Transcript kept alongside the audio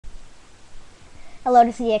Hello,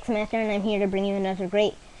 this is the X Master, and I'm here to bring you another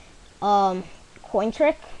great coin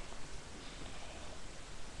trick.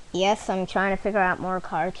 Yes, I'm trying to figure out more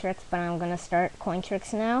card tricks, but I'm gonna start coin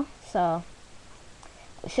tricks now. So,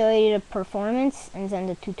 I'll show you the performance and then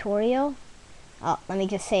the tutorial. Let me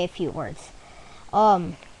just say a few words.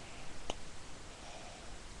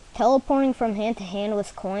 Teleporting from hand to hand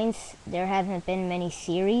with coins. There haven't been many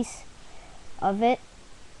series of it,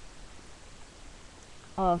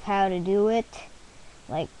 of how to do it.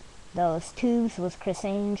 Like those tubes with Chris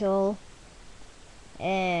Angel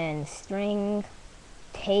and string,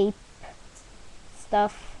 tape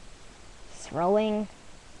stuff, throwing.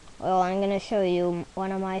 Well, I'm gonna show you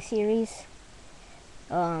one of my series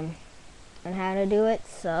on how to do it.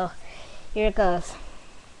 So here it goes.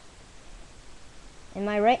 In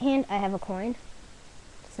my right hand I have a coin.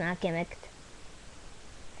 It's not gimmicked.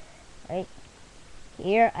 Right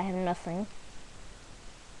here I have nothing.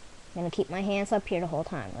 I'm gonna keep my hands up here the whole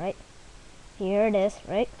time, right? Here it is,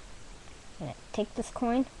 right? I'm gonna take this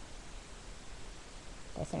coin.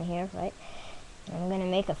 That's in here, right? And I'm gonna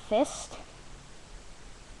make a fist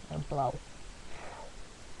and blow.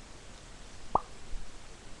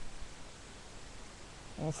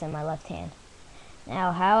 And it's in my left hand.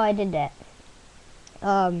 Now, how I did that.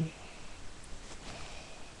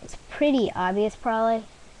 It's pretty obvious, probably.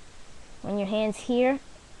 When your hand's here,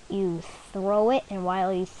 you throw it, and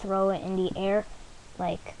while you throw it in the air,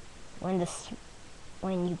 like when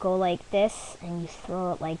you go like this and you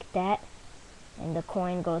throw it like that, and the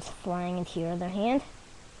coin goes flying into your other hand.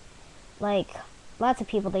 Like lots of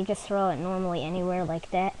people, they just throw it normally anywhere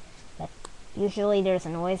like that, but usually there's a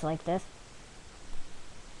noise like this.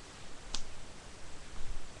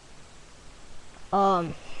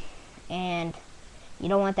 And you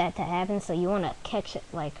don't want that to happen, so you want to catch it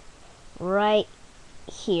like right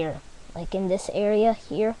here, like in this area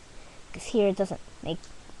here, because here it doesn't make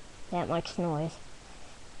that much noise.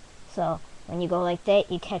 So when you go like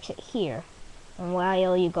that, you catch it here, and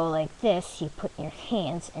while you go like this, you put your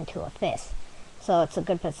hands into a fist. So it's a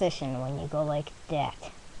good position when you go like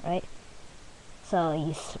that, right?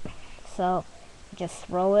 So just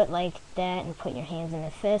throw it like that and put your hands in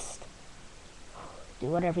a fist. Do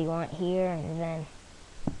whatever you want here, and then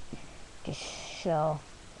just show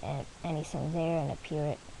anything there and appear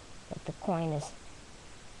it that the coin is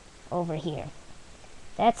over here.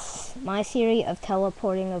 That's my theory of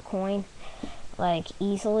teleporting a coin, like,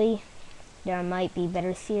 easily. There might be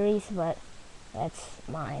better theories, but that's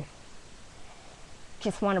mine.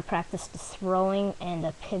 Just want to practice the throwing and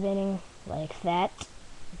the pivoting like that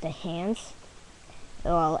with the hands.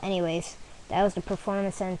 Well, anyways, that was the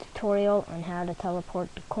performance and tutorial on how to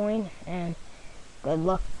teleport the coin, and good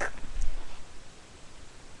luck.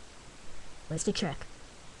 Where's the trick?